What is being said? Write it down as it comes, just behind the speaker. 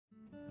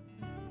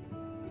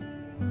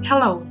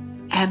Hello,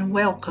 and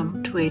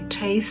welcome to A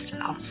Taste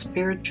of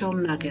Spiritual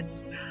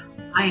Nuggets.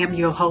 I am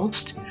your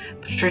host,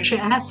 Patricia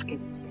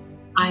Askins.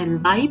 I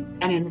invite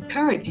and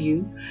encourage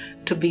you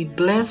to be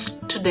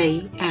blessed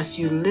today as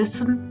you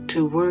listen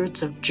to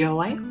words of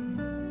joy,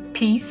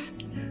 peace,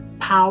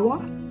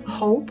 power,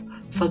 hope,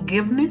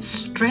 forgiveness,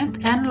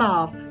 strength, and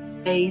love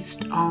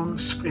based on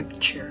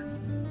Scripture.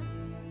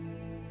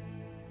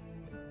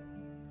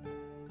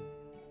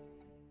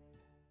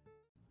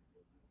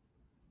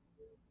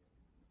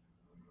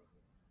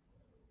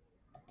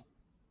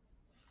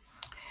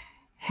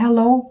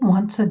 Hello,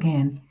 once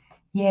again.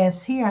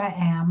 Yes, here I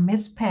am,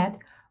 Miss Pat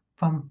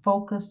from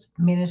Focus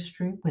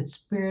Ministry with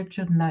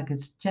Spiritual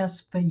Nuggets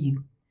just for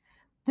you.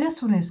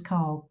 This one is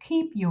called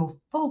Keep Your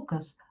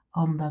Focus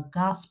on the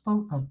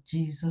Gospel of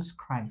Jesus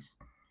Christ.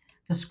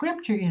 The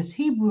scripture is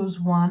Hebrews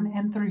 1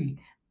 and 3.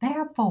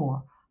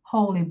 Therefore,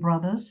 holy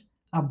brothers,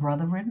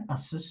 brethren,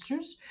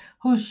 sisters,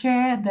 who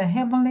share the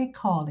heavenly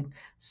calling,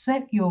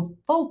 set your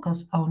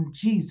focus on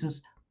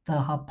Jesus,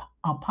 the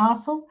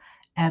apostle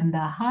and the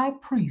high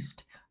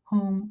priest,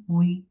 whom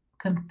we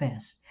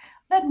confess.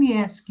 Let me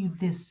ask you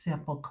this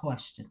simple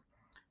question.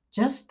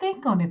 Just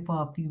think on it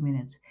for a few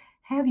minutes.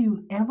 Have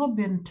you ever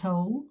been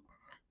told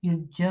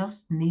you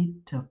just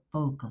need to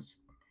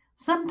focus?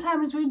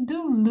 Sometimes we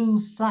do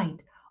lose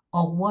sight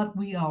of what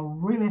we are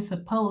really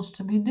supposed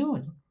to be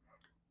doing.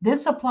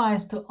 This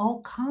applies to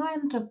all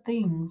kinds of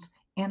things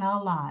in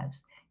our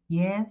lives.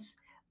 Yes,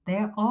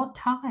 there are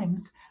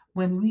times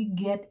when we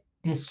get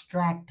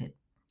distracted,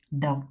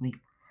 don't we?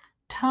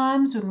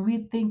 Times when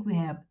we think we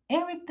have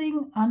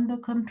everything under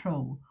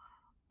control.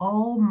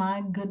 Oh my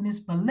goodness,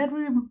 but let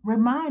me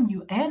remind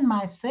you and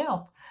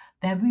myself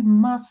that we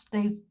must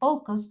stay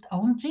focused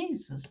on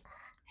Jesus.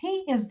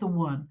 He is the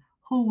one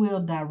who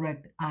will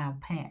direct our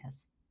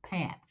paths.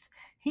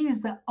 He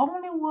is the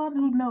only one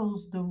who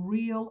knows the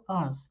real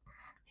us.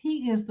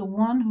 He is the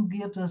one who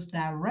gives us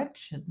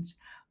directions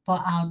for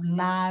our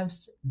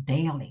lives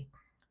daily.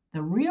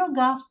 The real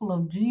gospel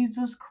of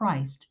Jesus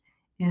Christ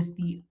is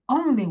the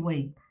only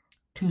way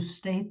to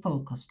stay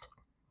focused.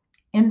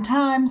 In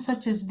times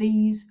such as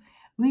these,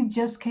 we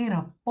just can't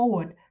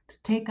afford to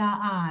take our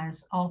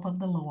eyes off of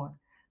the Lord.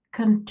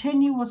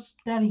 Continuous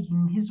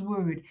studying His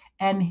Word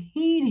and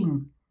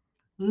heeding,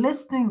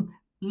 listening,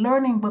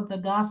 learning what the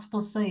gospel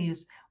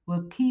says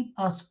will keep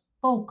us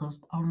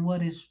focused on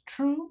what is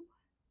true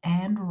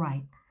and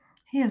right.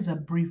 Here's a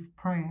brief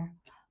prayer.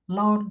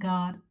 Lord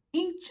God,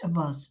 each of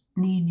us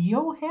need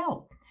your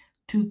help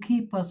to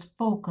keep us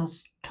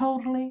focused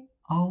totally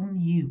on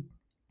you.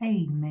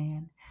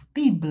 Amen.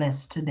 Be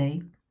blessed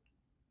today.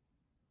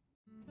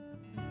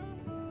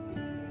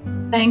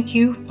 Thank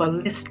you for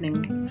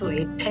listening to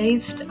A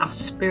Taste of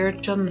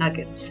Spiritual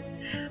Nuggets.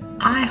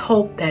 I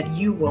hope that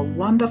you were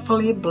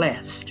wonderfully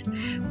blessed.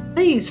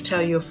 Please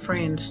tell your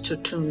friends to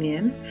tune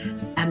in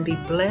and be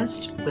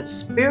blessed with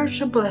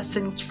spiritual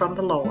blessings from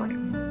the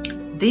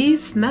Lord.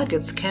 These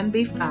nuggets can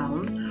be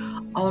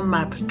found on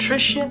my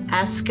Patricia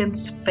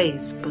Askins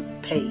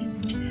Facebook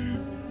page.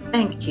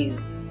 Thank you.